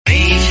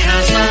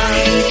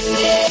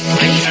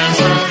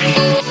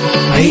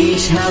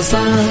عيشها صح،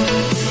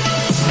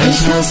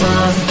 عيشها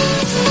صح،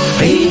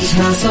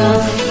 عيشها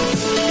صح،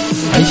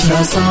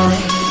 عيشها صح،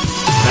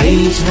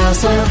 عيشها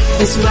صح،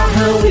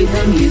 اسمعها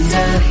والهم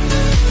ينزاح،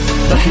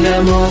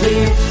 أحلى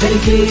مواضيع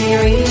الكل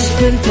يعيش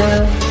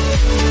ترتاح،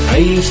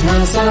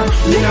 عيشها صح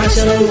من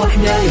 10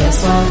 ل1 يا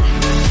صاح،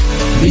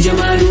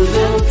 بجمال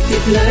وذوق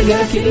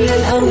تتلاقى كل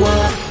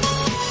الأرواح،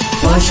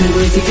 فاشل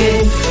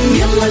واتيكيت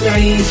يلا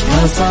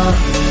نعيشها صح،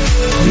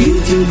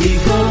 بيوتي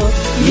وديكور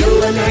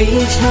يلا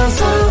نعيشها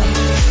صح،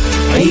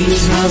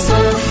 عيشها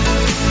صح،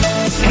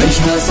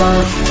 عيشها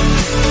صح،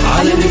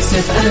 على ميكس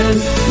اف ام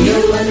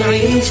يلا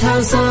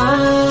نعيشها صح.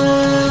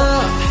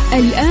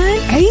 الآن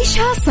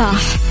عيشها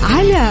صح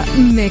على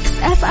ميكس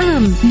اف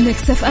ام.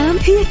 ميكس اف ام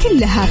هي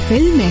كلها في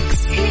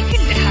الميكس، هي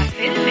كلها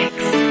في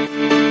الميكس.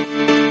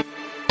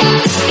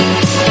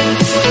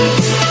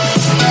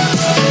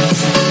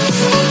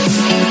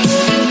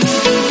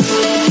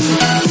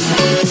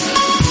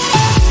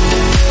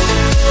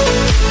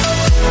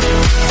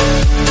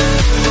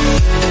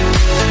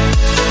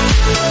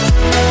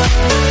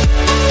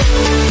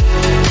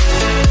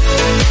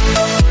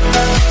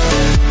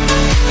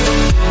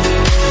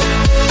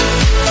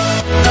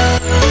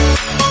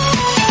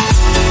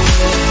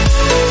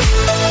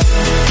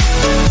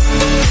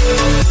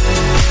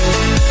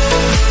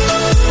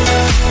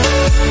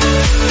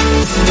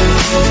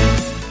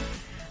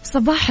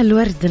 صباح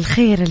الورد،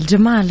 الخير،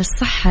 الجمال،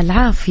 الصحة،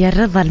 العافية،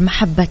 الرضا،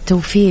 المحبة،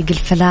 التوفيق،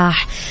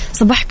 الفلاح.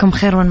 صباحكم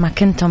خير وين ما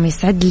كنتم،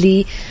 يسعد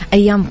لي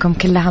أيامكم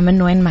كلها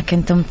من وين ما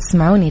كنتم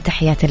تسمعوني.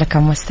 تحياتي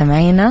لكم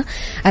مستمعينا،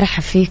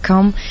 أرحب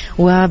فيكم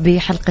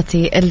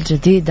وبحلقتي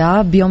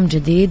الجديدة بيوم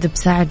جديد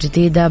بساعة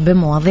جديدة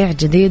بمواضيع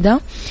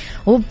جديدة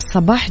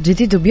وبصباح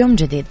جديد وبيوم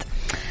جديد.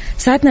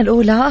 ساعتنا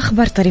الأولى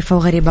أخبار طريفة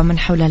وغريبة من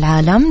حول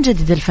العالم،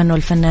 جديد الفن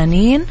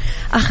والفنانين،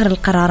 آخر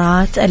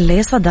القرارات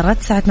اللي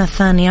صدرت. ساعتنا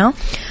الثانية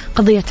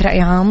قضية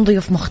رأي عام،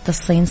 ضيوف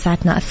مختصين.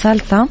 ساعتنا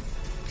الثالثة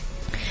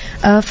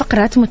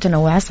فقرات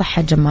متنوعة،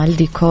 صحة، جمال،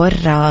 ديكور،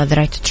 The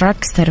Right Track،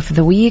 Star of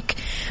the Week،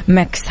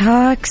 ماكس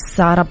هاكس،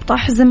 ربط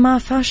أحزمة،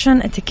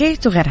 فاشن،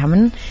 اتيكيت وغيرها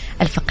من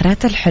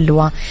الفقرات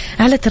الحلوة.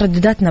 على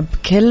تردداتنا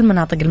بكل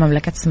مناطق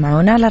المملكة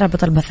تسمعونا على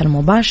رابط البث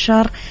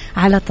المباشر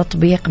على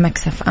تطبيق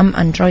ماكس اف ام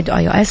اندرويد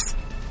واي او اس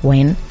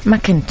وين ما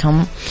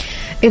كنتم.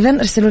 إذن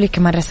ارسلوا لي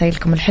كمان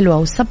رسائلكم الحلوة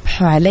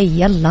وصبحوا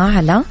علي يلا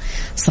على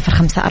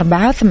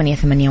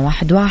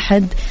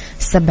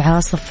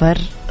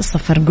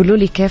 0548811700. قولوا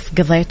لي كيف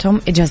قضيتم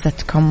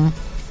إجازتكم،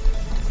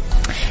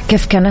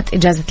 كيف كانت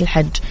إجازة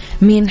الحج،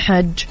 مين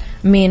حج،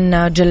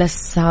 مين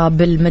جلس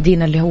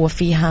بالمدينة اللي هو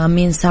فيها،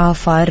 مين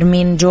سافر،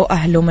 مين جو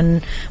أهله من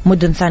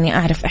مدن ثانية.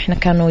 أعرف إحنا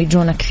كانوا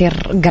يجونا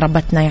كثير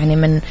قربتنا يعني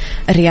من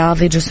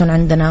الرياض يجلسون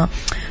عندنا،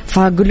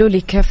 فقولوا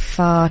لي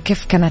كيف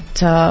كانت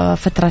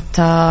فترة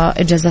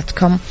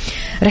إجازتكم.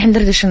 رح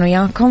ندردش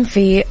وياكم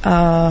في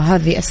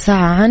هذه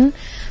الساعة عن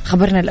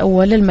خبرنا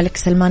الأول. الملك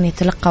سلمان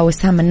يتلقى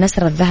وسام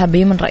النسر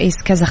الذهبي من رئيس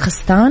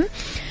كازاخستان.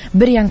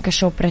 بريانكا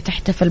شوبرا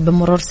تحتفل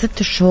بمرور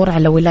 6 شهور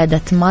على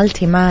ولادة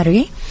مالتي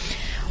ماري.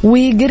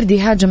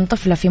 وقردي هاجم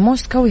طفلة في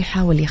موسكو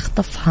ويحاول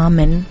يخطفها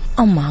من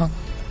أمها.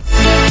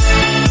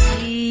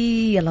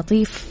 يا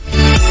لطيف.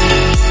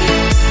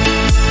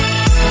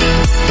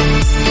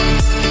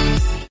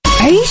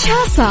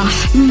 عيشها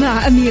صح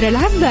مع أميرة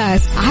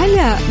العباس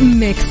على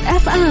ميكس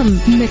اف ام.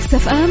 ميكس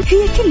اف ام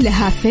هي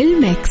كلها في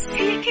الميكس،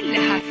 هي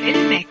كلها في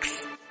الميكس.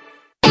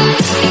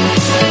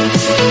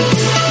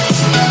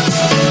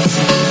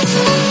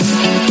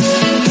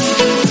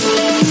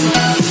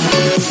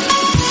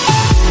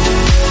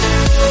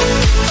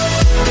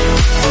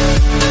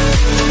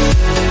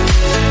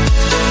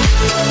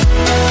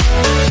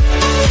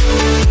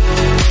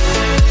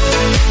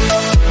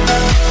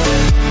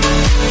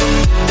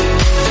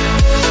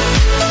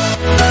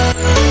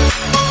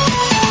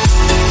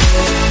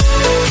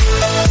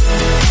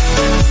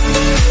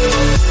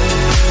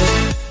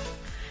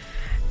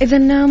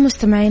 إذن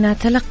مستمعينا،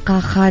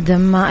 تلقى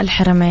خادم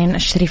الحرمين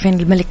الشريفين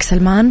الملك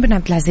سلمان بن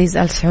عبد العزيز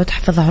آل سعود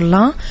حفظه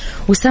الله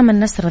وسام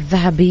النسر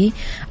الذهبي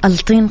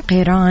الطين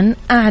قيران،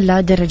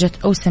 أعلى درجة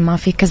أوسمة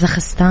في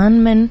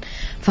كازاخستان، من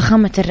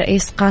فخامة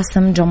الرئيس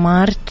قاسم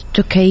جومارت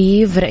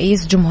توكاييف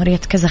رئيس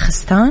جمهورية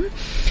كازاخستان،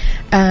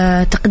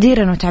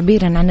 تقديرا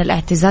وتعبيرا عن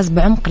الاعتزاز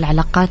بعمق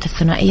العلاقات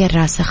الثنائية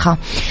الراسخة.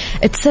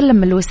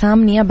 تسلم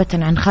الوسام نيابة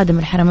عن خادم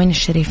الحرمين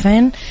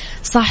الشريفين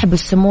صاحب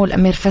السمو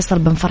الأمير فيصل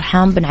بن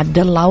فرحان بن عبد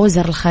الله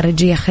وزير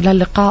الخارجية خلال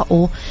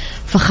لقائه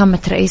فخامة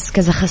رئيس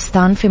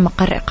كازاخستان في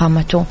مقر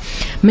إقامته.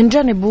 من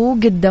جانبه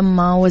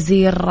قدم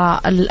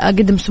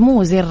سمو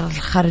وزير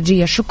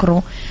الخارجية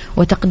شكره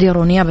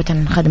وتقديره نيابة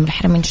عن خادم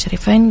الحرمين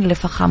الشريفين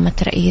لفخامة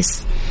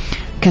رئيس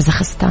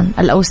كازاخستان.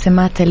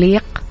 الأوسمة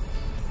تليق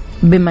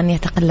بمن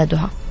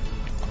يتقلدها.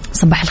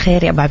 صباح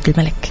الخير يا أبو عبد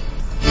الملك.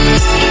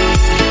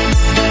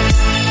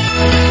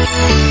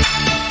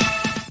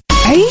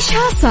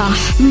 عيشها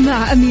صح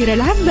مع أميرة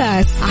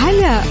العباس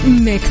على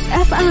ميكس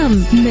اف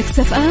ام. ميكس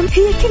اف ام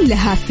هي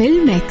كلها في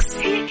الميكس،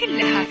 هي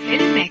كلها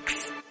في الميكس.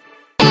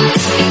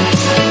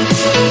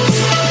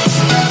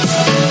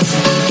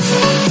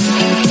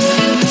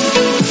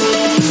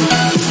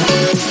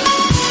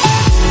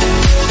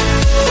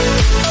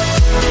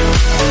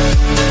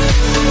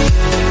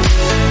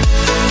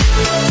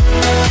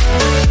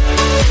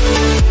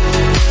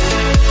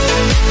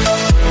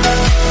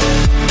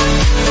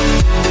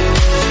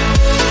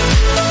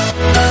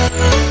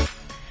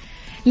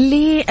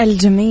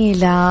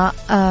 للجميلة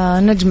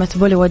نجمة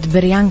بوليوود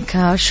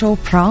بريانكا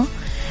شوبرا،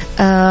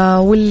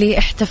 واللي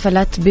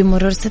احتفلت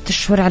بمرور 6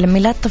 شهور على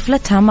ميلاد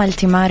طفلتها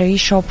مالتي ماري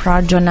شوبرا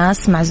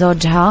جوناس مع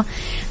زوجها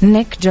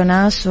نيك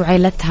جوناس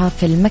وعائلتها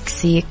في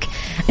المكسيك.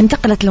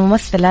 انتقلت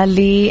الممثلة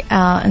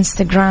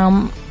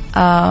لإنستغرام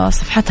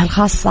صفحتها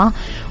الخاصة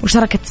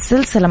وشاركت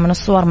سلسلة من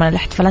الصور من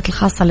الاحتفالات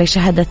الخاصة اللي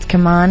شهدت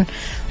كمان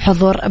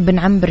حضور ابن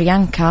عم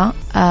بريانكا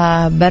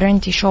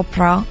بارنتي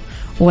شوبرا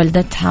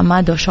ووالدتها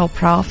مادو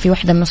شوبرا. في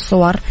واحدة من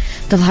الصور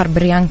تظهر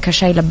بريانكا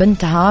شايلة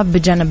بنتها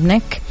بجانب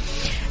نيك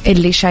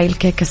اللي شايل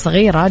كيكة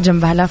صغيرة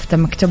جنبها لافتة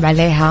مكتوب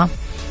عليها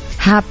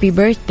هابي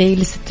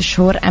بيرثدي ل6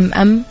 شهور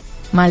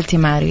مالتي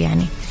ماري.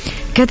 يعني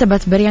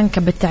كتبت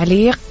بريانكا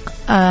بالتعليق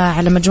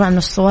على مجموعة من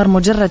الصور: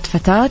 مجرد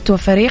فتاة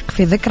وفريق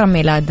في ذكرى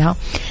ميلادها،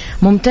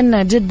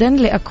 ممتنة جدا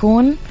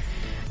لأكون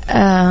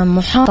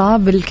محاطة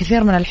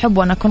بالكثير من الحب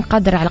وأن أكون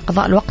قادرة على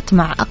قضاء الوقت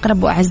مع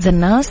أقرب وأعز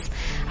الناس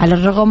على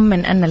الرغم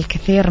من أن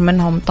الكثير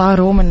منهم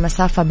طاروا من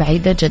مسافة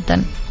بعيدة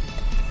جدا.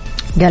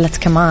 قالت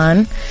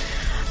كمان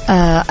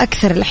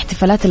أكثر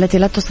الاحتفالات التي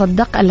لا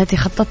تصدق التي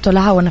خططت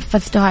لها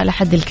ونفذتها إلى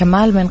حد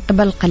الكمال من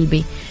قبل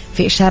قلبي،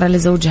 في إشارة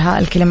لزوجها: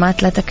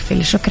 الكلمات لا تكفي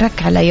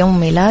لشكرك على يوم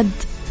ميلاد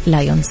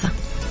لا ينسى.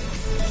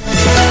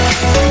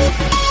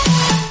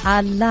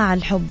 الله على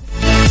الحب.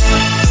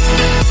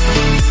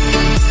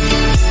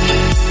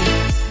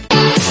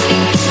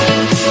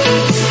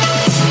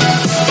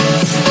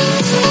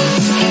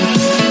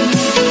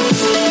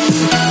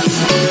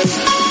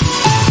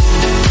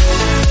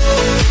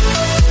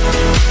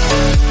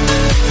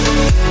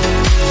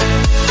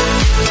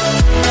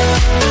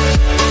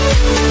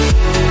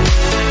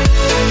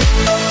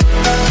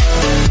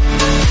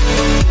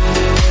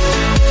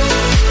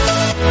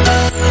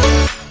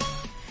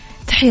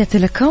 تحياتي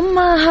لكم.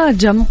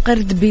 هاجم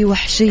قرد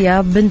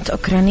بوحشية بنت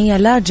أوكرانية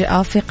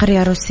لاجئة في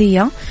قرية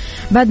روسية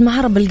بعد ما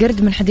هرب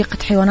القرد من حديقة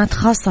حيوانات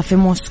خاصة في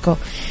موسكو.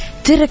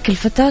 ترك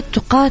الفتاة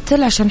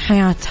تقاتل عشان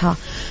حياتها،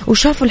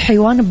 وشافوا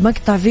الحيوان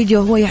بمقطع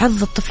فيديو وهو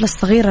يعض الطفلة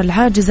الصغيرة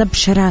العاجزة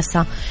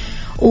بشراسة،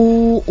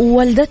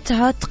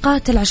 ووالدتها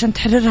تقاتل عشان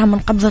تحررها من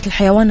قبضة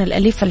الحيوان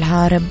الأليف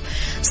الهارب.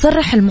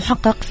 صرح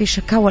المحقق في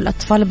شكاوى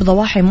الأطفال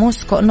بضواحي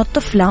موسكو أن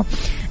الطفلة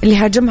اللي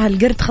هاجمها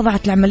القرد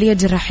خضعت لعملية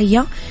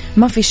جراحية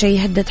ما في شيء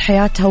يهدد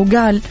حياتها،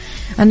 وقال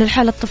أن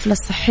الحالة الطفلة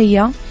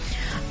الصحية.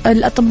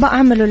 الأطباء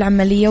عملوا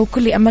العملية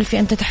وكل أمل في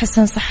أن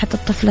تتحسن صحة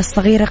الطفلة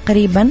الصغيرة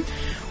قريبا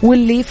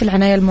واللي في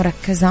العناية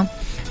المركزة.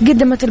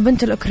 قدمت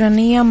البنت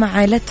الأوكرانية مع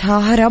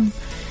عائلتها هرب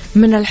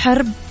من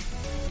الحرب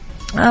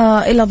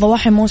إلى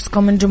ضواحي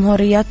موسكو من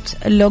جمهورية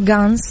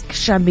لوغانسك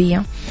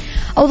الشعبية.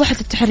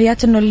 أوضحت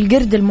التحريات أنه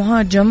القرد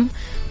المهاجم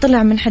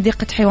طلع من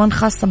حديقة حيوان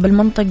خاصة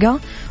بالمنطقة،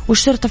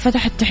 والشرطة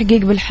فتحت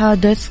تحقيق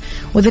بالحادث.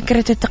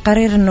 وذكرت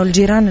التقارير أنه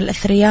الجيران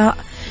الأثرياء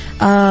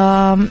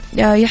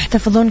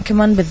يحتفظون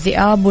كمان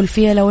بالذئاب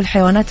والفيلة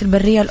والحيوانات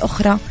البرية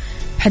الأخرى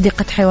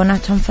بحديقة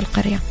حيواناتهم في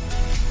القرية.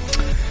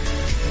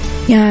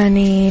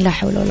 يعني لا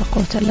حول ولا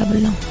قوة إلا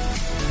بالله.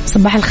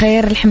 صباح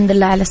الخير، الحمد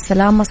لله على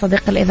السلامة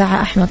صديق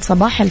الإذاعة أحمد.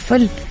 صباح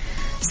الفل،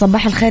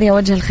 صباح الخير يا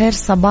وجه الخير.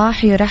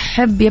 صباح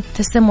يرحب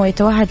يبتسم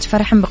ويتوهج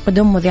فرحا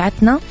بقدوم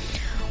مذيعتنا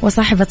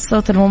وصاحبة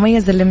الصوت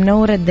المميز اللي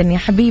منورة الدنيا.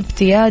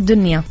 حبيبتي يا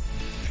دنيا،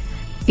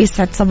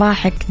 يسعد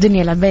صباحك.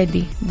 دنيا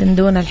العبيدي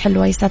دندونة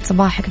الحلوة، يسعد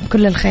صباحك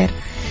بكل الخير.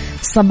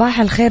 صباح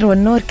الخير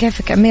والنور،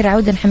 كيفك أمير؟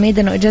 عودا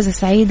حميدا وإجازة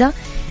سعيدة.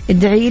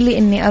 ادعي لي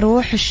إني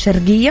أروح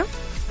الشرقية،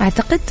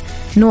 أعتقد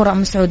نورة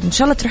أم سعود. إن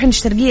شاء الله تروحين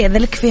الشرقية إذا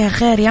لك فيها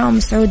خير يا أم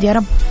سعود يا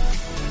رب.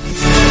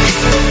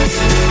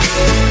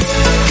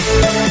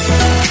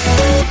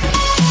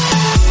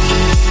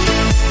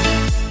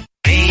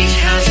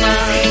 عيشها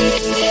صح،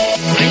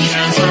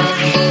 عيشها صح،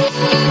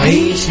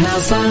 عيشها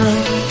صح،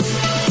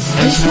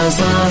 عيشها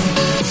صح،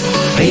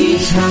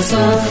 عيشها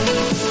صح،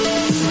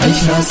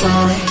 عيشها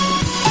صح،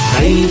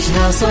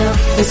 عيشها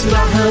صح.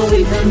 اسمعها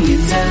والهم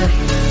ينزاح،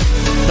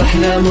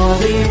 أحلى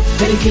مواضيع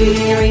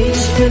الكل يعيش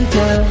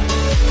ترتاح.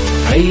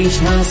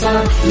 عيشها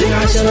صح من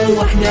 10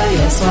 ل1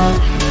 يا صاح،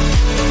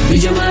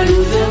 بجمال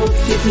وذوق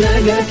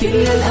تتلاقى كل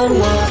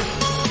الأرواح.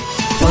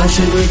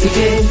 فاشل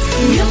واتيكيت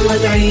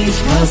يلا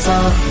نعيشها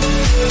صح،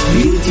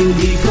 بيوتي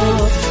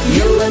وديكور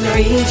يلا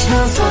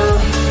نعيشها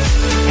صح.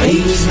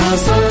 عيشها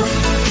صح،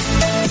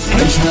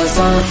 عيشها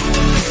صح،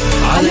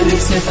 على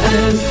ميكس اف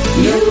ام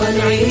يلا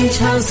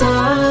نعيشها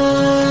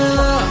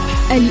صح.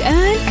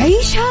 الآن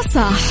عيشها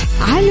صح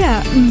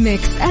على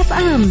ميكس اف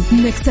ام.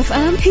 ميكس اف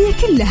ام هي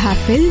كلها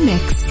في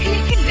الميكس، هي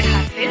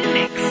كلها في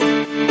الميكس.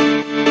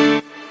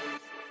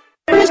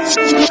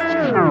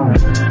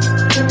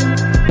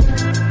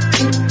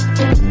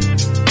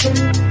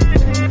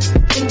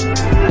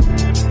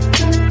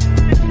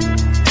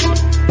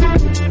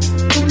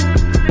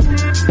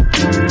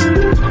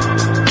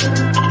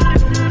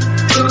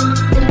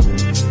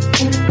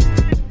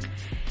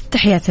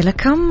 تحياتي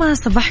لكم،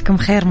 صباحكم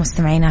خير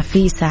مستمعينا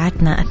في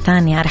ساعتنا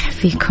الثانية. أرحب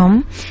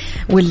فيكم،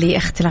 واللي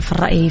اختلاف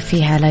الرأي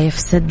فيها لا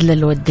يفسد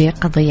للودي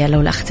قضية،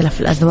 لولا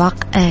اختلاف الأذواق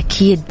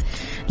أكيد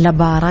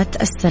لبارة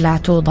السلع.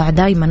 توضع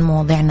دايما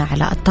مواضيعنا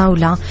على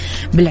الطاولة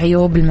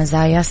بالعيوب،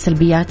 المزايا،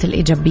 السلبيات،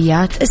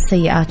 الإيجابيات،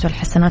 السيئات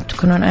والحسنات،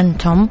 تكونون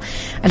أنتم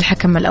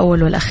الحكم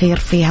الأول والأخير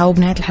فيها.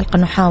 وبنهاية الحلقة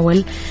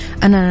نحاول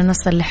أننا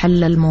نصل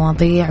لحل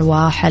المواضيع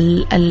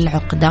وحل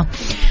العقدة.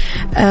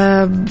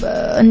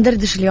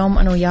 ندردش اليوم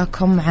أنا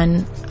وياكم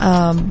عن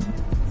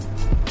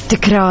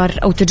تكرار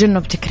أو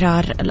تجنب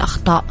تكرار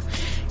الأخطاء.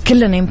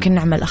 كلنا يمكن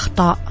نعمل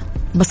أخطاء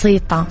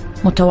بسيطة،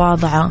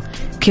 متواضعة،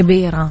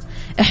 كبيرة.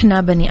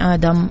 إحنا بني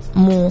آدم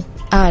مو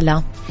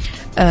آلة.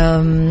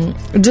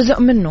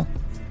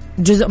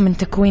 جزء من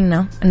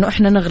تكويننا إنه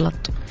إحنا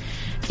نغلط.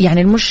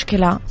 يعني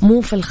المشكلة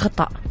مو في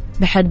الخطأ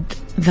بحد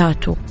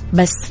ذاته،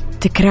 بس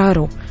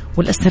تكراره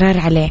والإصرار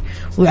عليه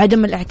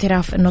وعدم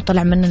الاعتراف إنه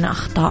طلع مننا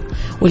أخطاء.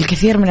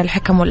 والكثير من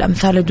الحكم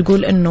والأمثال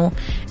تقول إنه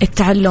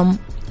التعلم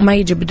ما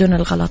يجي بدون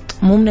الغلط.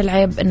 مو من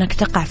العيب إنك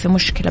تقع في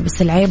مشكلة،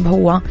 بس العيب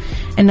هو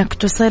إنك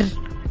تصر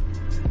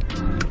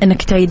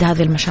إنك تعيد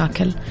هذه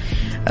المشاكل.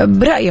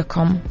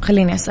 برأيكم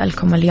خليني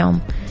أسألكم اليوم،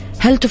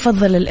 هل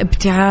تفضل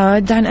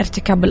الابتعاد عن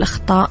ارتكاب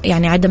الأخطاء،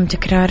 يعني عدم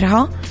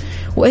تكرارها؟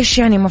 وإيش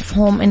يعني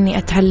مفهوم إني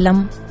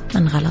أتعلم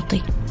من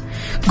غلطي؟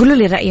 قولوا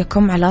لي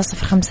رأيكم على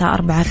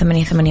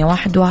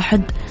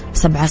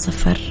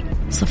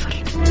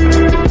 0548811700.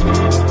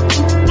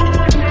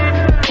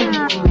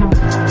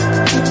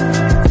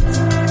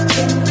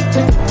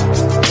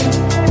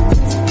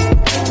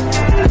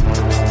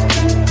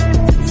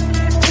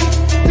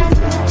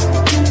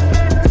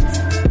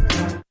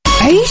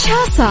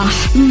 عيشها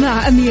صح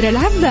مع أميرة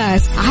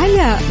العباس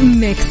على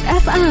ميكس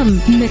أف أم.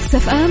 ميكس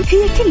أف أم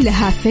هي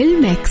كلها في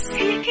الميكس.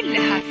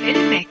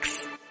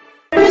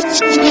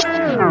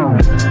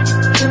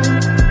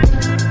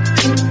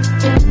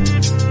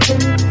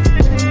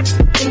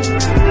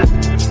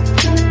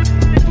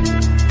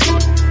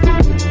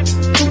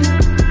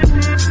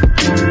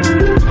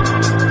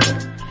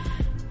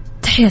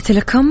 تحياتي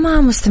لكم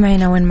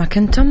مستمعينا وين ما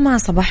كنتم،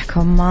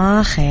 صباحكم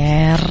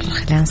خير.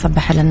 خلينا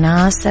نصبح على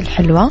الناس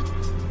الحلوة.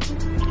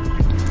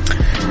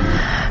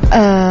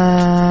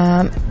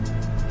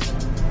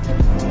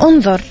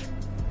 انظر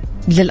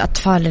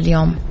للأطفال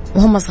اليوم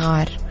وهم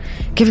صغار،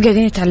 كيف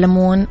قاعدين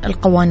يتعلمون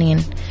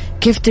القوانين،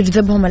 كيف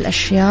تجذبهم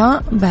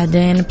الأشياء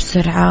بعدين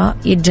بسرعة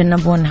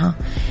يتجنبونها،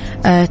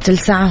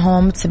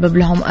 تلسعهم، تسبب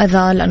لهم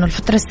أذى، لأنه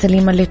الفطرة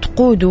السليمة اللي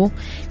تقودوا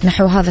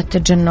نحو هذا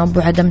التجنب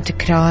وعدم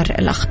تكرار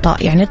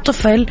الأخطاء. يعني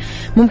الطفل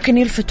ممكن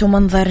يلفتوا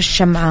منظر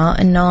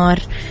الشمعة، النار،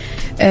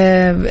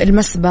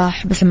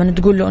 المسبح، بس لما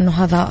تقول له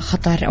أنه هذا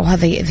خطر أو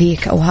هذا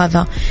يأذيك أو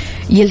هذا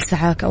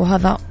يلسعك أو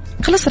هذا،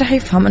 خلاص رح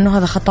يفهم أنه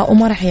هذا خطأ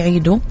وما رح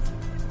يعيده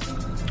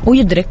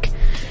ويدرك.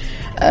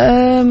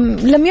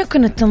 لم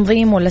يكن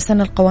التنظيم ولا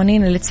سن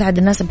القوانين اللي تساعد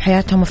الناس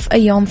بحياتهم في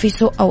أي يوم في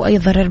سوء أو أي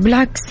ضرر،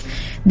 بالعكس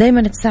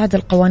دايما تساعد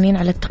القوانين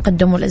على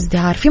التقدم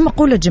والازدهار. في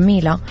مقولة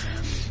جميلة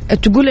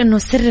تقول أنه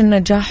سر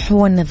النجاح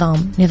هو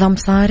النظام، نظام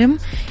صارم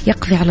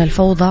يقضي على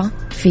الفوضى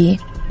في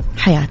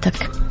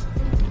حياتك.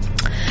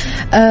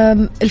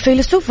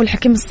 الفيلسوف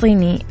والحكيم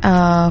الصيني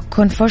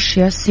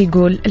كونفوشيوس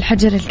يقول: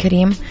 الحجر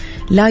الكريم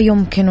لا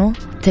يمكن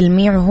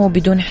تلميعه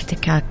بدون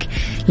احتكاك،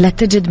 لا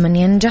تجد من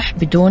ينجح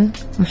بدون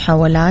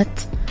محاولات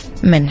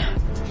منه.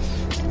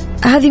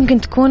 هذه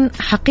يمكن تكون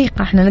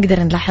حقيقة احنا نقدر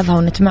نلاحظها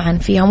ونتمعن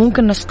فيها،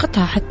 وممكن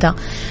نسقطها حتى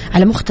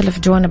على مختلف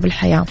جوانب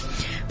الحياة.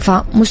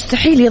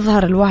 فمستحيل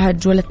يظهر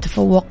الوهج ولا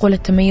التفوق ولا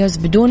التميز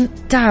بدون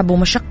تعب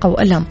ومشقة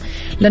وألم،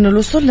 لأن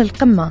الوصول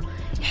للقمة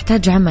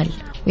يحتاج عمل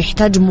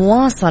ويحتاج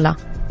مواصلة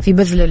في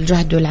بذل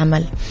الجهد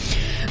والعمل.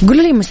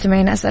 قولوا لي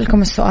مستمعين،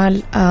 أسألكم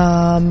السؤال،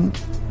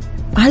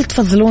 هل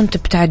تفضلون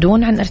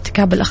تبتعدون عن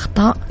ارتكاب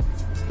الأخطاء؟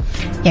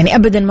 يعني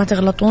أبدا ما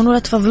تغلطون، ولا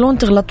تفضلون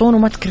تغلطون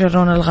وما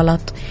تكررون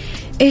الغلط؟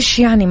 إيش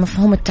يعني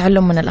مفهوم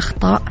التعلم من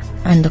الأخطاء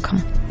عندكم؟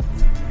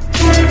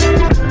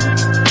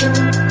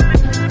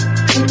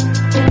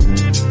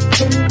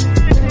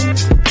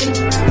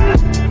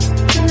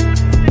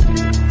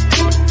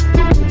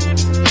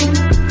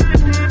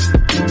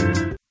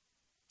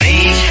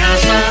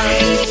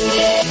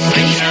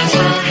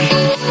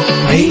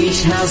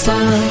 عيشها صح،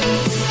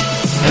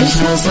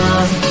 عيشها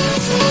صح،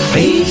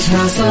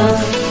 عيشها صح،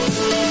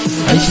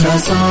 عيشها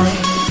صح،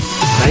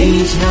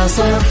 عيشها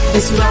صح،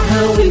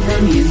 اسمعها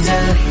والهم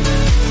ينزاح،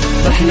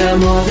 أحلى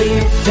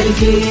مواضيع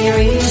خلي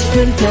يعيش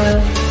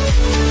ترتاح.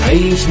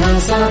 عيشها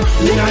صح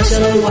من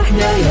 10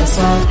 ل1 يا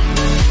صاح،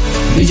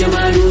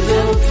 بجمال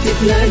وذوق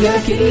تتلاقى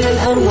كل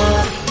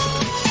الأرواح،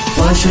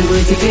 فاشل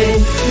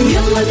واتيكيت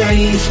يلا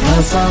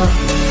نعيشها صح،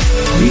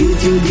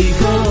 بيوتي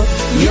وديكور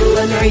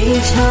يلا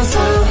نعيشها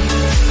صح.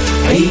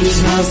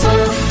 عيشها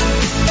صح،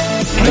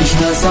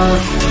 عيشها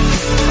صح،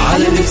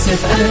 على ميكس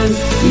اف ام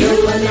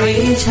يلا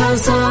نعيشها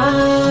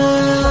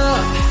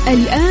صح.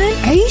 الآن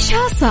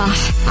عيشها صح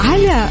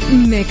على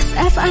ميكس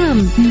اف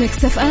ام.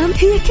 ميكس اف ام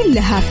هي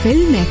كلها في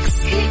الميكس.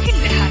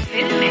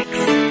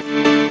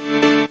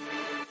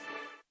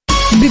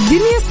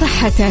 بالدنيا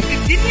صحتك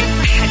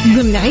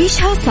ضمن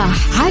عيشها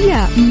صح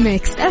على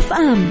ميكس اف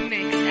ام.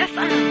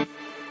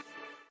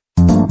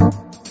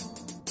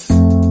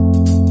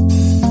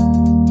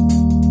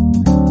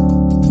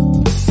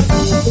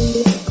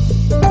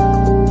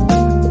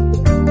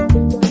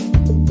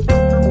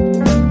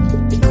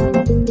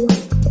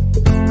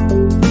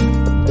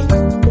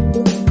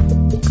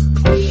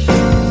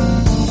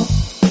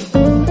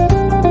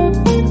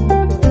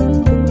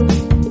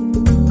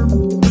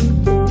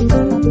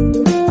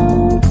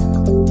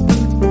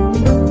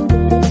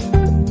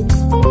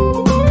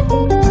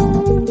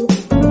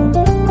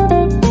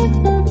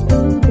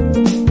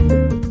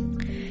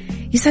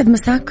 يسعد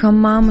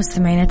مساكم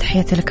مستمعينا،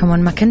 تحياتي لكم وين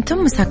ما كنتم،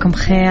 مساكم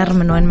خير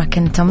من وين ما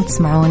كنتم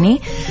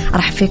تسمعوني.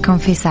 راح فيكم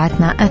في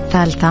ساعتنا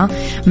الثالثة،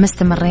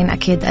 مستمرين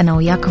أكيد أنا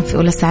وياكم في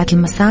أولى ساعات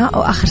المساء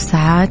وآخر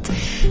ساعات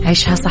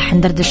عيشها صح.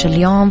 ندردش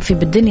اليوم في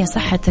بالدنيا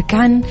صحتك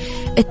عن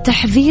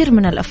التحذير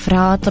من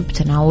الأفراط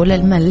بتناول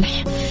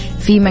الملح،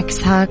 في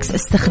ميكس هاكس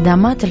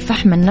استخدامات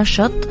الفحم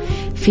النشط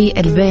في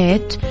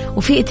البيت،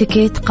 وفي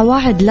اتيكيت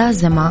قواعد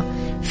لازمة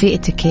في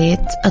اتيكيت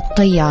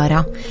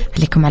الطيارة.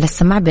 خليكم على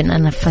السماع بين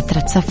أنا في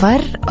فترة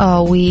سفر،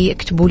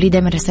 ويكتبوا لي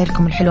دايما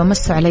رسائلكم الحلوة،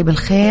 مسوا علي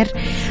بالخير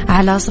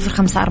على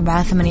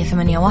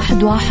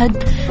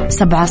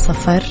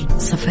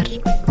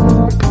 0548811700.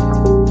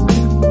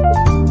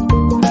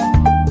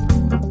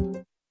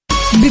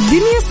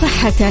 بالدنيا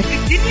صحتك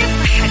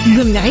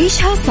ضمن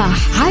عيشها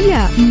صح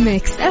على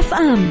ميكس اف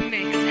ام.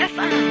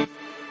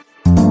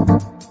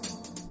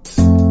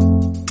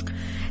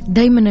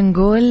 دايما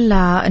نقول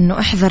انه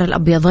احذر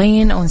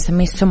الابيضين، او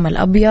نسميه السم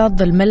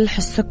الابيض، الملح،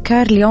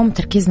 السكر. اليوم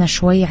تركيزنا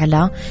شوي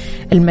على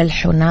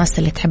الملح، والناس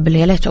اللي تحب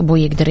يا ليت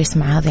ابوي يقدر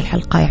يسمع هذه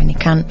الحلقة، يعني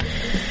كان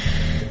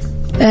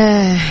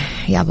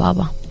يا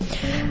بابا.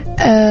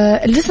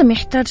 الجسم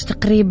يحتاج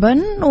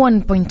تقريبا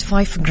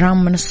 1.5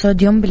 جرام من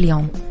الصوديوم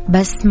باليوم،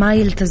 بس ما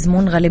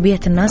يلتزمون غالبية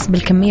الناس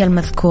بالكمية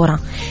المذكورة.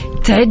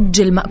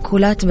 تعج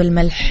المأكولات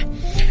بالملح،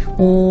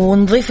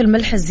 ونضيف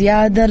الملح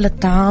زيادة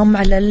للطعام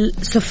على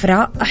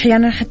السفرة،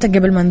 أحيانا حتى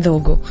قبل ما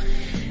نذوقه.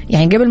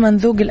 يعني قبل ما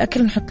نذوق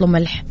الأكل نحط له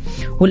ملح.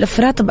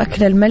 والإفراط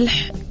بأكل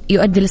الملح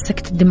يؤدي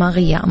للسكتة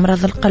الدماغية،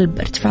 أمراض القلب،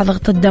 ارتفاع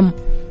ضغط الدم.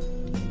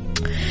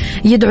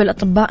 يدعو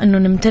الأطباء أنه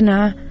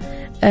نمتنع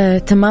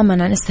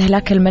تماما عن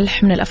استهلاك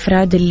الملح من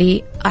الأفراد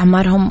اللي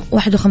أعمارهم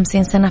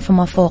 51 سنة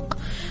فما فوق،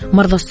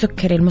 مرضى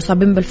السكري،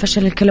 المصابين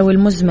بالفشل الكلوي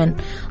المزمن،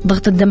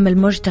 ضغط الدم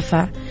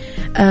المرتفع،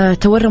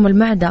 تورم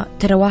المعدة.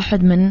 ترى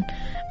واحد من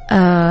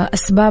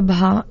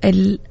أسبابها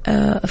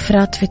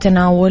الإفراط في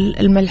تناول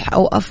الملح،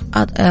 أو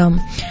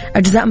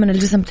أجزاء من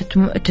الجسم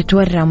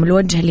تتورم،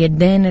 الوجه،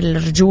 اليدين،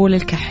 الرجول،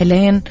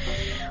 الكاحلين،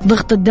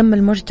 ضغط الدم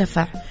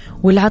المرتفع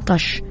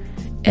والعطش.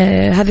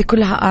 هذه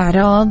كلها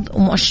أعراض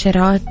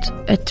ومؤشرات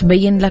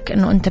تبين لك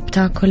أنه أنت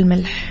بتاكل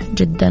ملح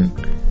جدا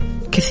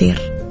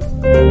كثير.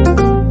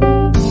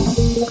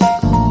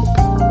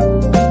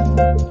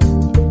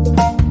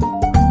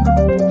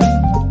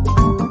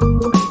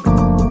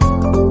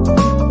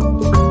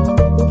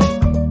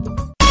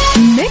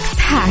 ميكس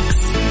هاكس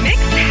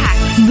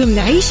ضمن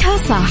عيشها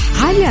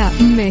صح على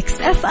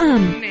ميكس اف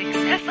ام.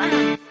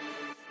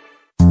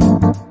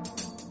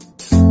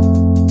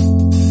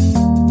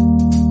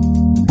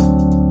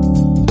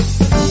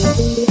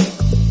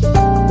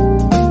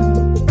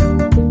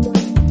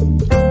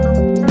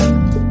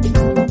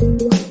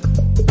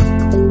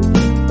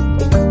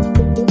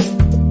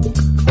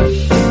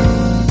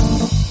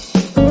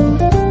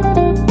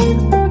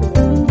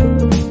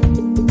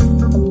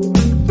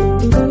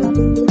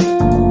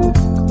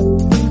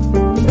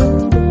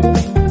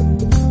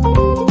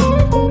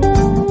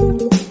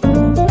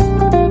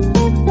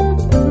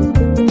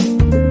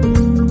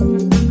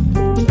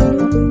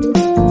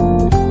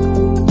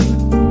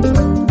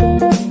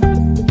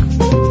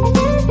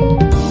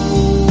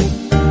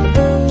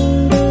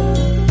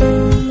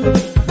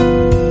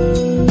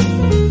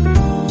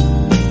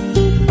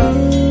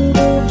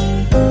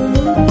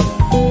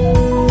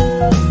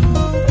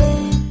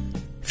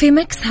 في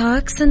ميكس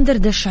هاكس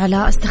ندردش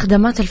على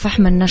استخدامات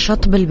الفحم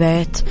النشط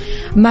بالبيت.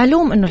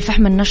 معلوم أنه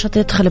الفحم النشط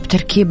يدخل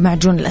بتركيب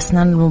معجون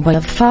الأسنان المبيض،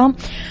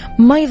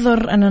 فما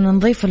يضر أننا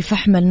نضيف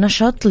الفحم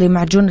النشط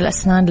لمعجون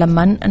الأسنان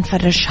لما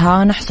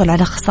نفرشها، نحصل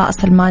على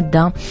خصائص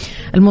المادة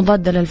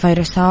المضادة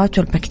للفيروسات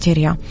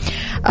والبكتيريا.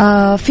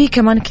 في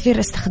كمان كثير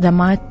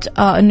استخدامات،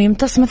 أنه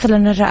يمتص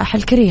مثلا الرائحة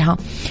الكريهة.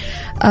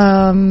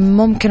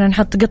 ممكن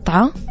نحط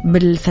قطعة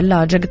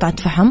بالثلاجة، قطعة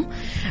فحم،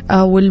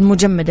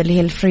 والمجمد اللي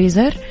هي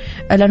الفريزر،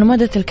 لأنه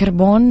مادة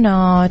الكربون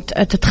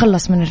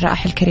تتخلص من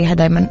الرائحة الكريهة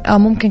دايما.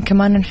 ممكن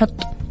كمان نحط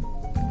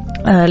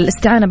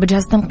الاستعانة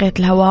بجهاز تنقية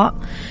الهواء،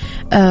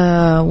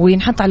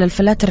 وينحط على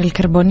الفلاتر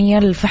الكربونية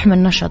للفحم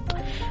النشط،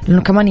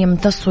 لأنه كمان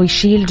يمتص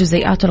ويشيل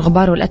جزيئات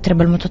الغبار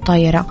والأتربة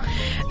المتطايرة.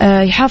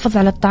 يحافظ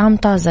على الطعام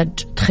طازج.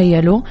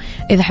 تخيلوا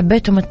إذا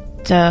حبيتم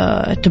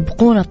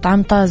تبقون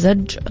الطعام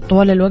طازج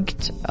طوال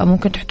الوقت،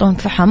 ممكن تحطون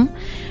فحم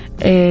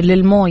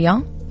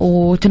للموية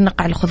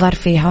وتنقع الخضار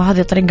فيها.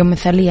 هذه طريقة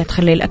مثالية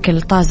تخلي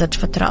الأكل طازج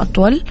فترة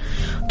أطول.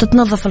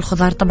 تتنظف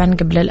الخضار طبعا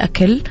قبل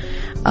الأكل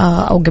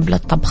أو قبل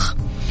الطبخ،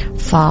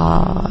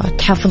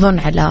 فتحافظون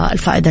على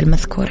الفائدة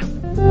المذكورة.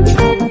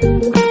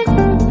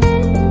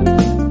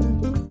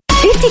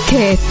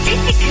 اتيكيت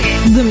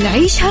ضمن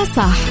عيشها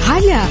صح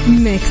على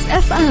ميكس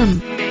اف ام.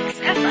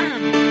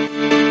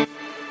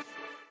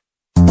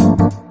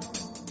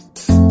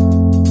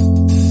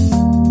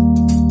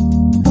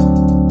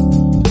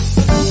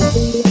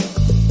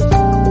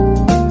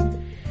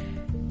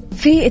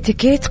 في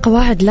اتيكيت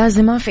قواعد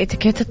لازمة في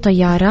اتيكيت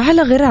الطيارة.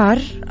 على غرار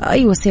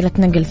أي وسيلة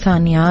نقل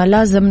ثانية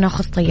لازم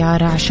ناخذ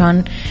طيارة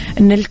عشان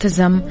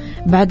نلتزم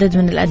بعدد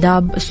من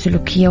الآداب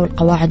السلوكية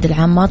والقواعد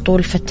العامة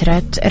طول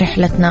فترة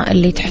رحلتنا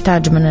اللي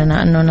تحتاج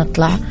مننا أنه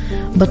نطلع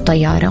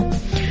بالطيارة.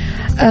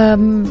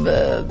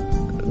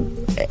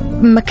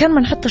 مكان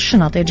ما نحط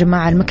الشنط يا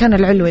جماعة، المكان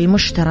العلوي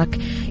المشترك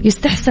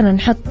يستحسن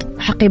نحط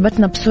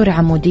حقيبتنا بصورة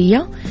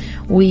عمودية،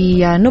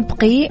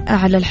 ونبقي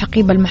على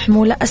الحقيبة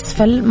المحمولة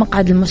أسفل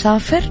مقعد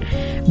المسافر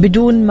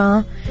بدون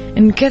ما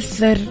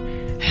نكثر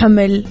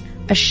حمل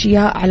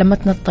أشياء على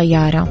متن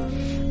الطيارة.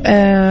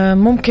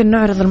 ممكن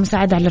نعرض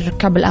المساعدة على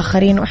الركاب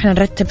الآخرين وإحنا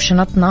نرتب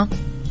شنطنا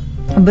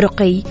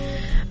برقي،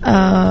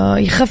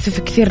 يخفف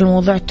كثير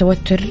الموضوع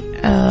التوتر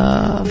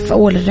في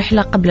أول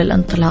الرحلة قبل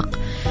الانطلاق.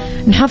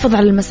 نحافظ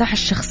على المساحة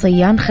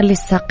الشخصية، نخلي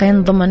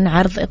الساقين ضمن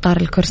عرض إطار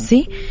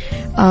الكرسي.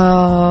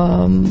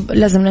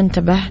 لازم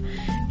ننتبه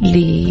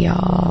للناس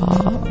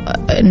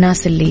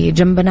اللي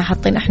جنبنا،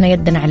 حاطين إحنا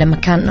يدنا على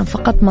مكاننا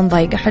فقط، ما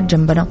نضايق أحد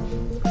جنبنا.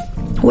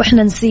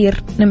 وإحنا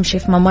نمشي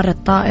في ممر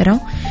الطائرة،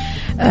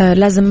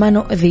 لازم ما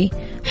نؤذي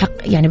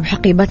يعني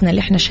بحقيبتنا اللي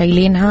إحنا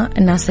شايلينها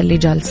الناس اللي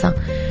جالسة.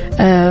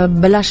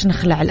 بلاش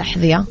نخلع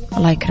الأحذية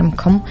الله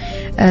يكرمكم.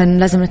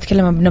 لازم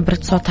نتكلم بنبرة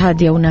صوت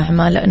هادية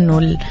وناعمة،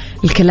 لأنه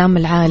الكلام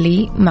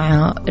العالي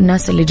مع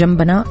الناس اللي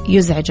جنبنا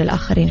يزعج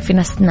الآخرين، في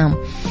ناس تنام.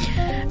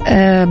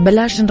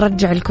 بلاش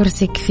نرجع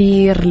الكرسي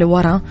كثير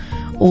لورا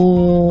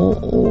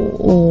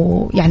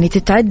ويعني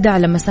تتعدى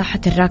على مساحة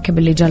الراكب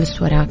اللي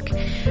جالس وراك.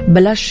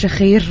 بلاش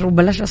شخير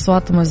وبلاش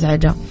أصوات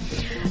مزعجة.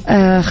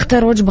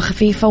 اختار وجبة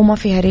خفيفة وما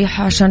فيها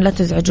ريحة عشان لا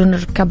تزعجون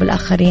الركاب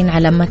الآخرين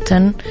على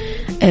متن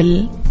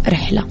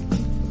الرحلة.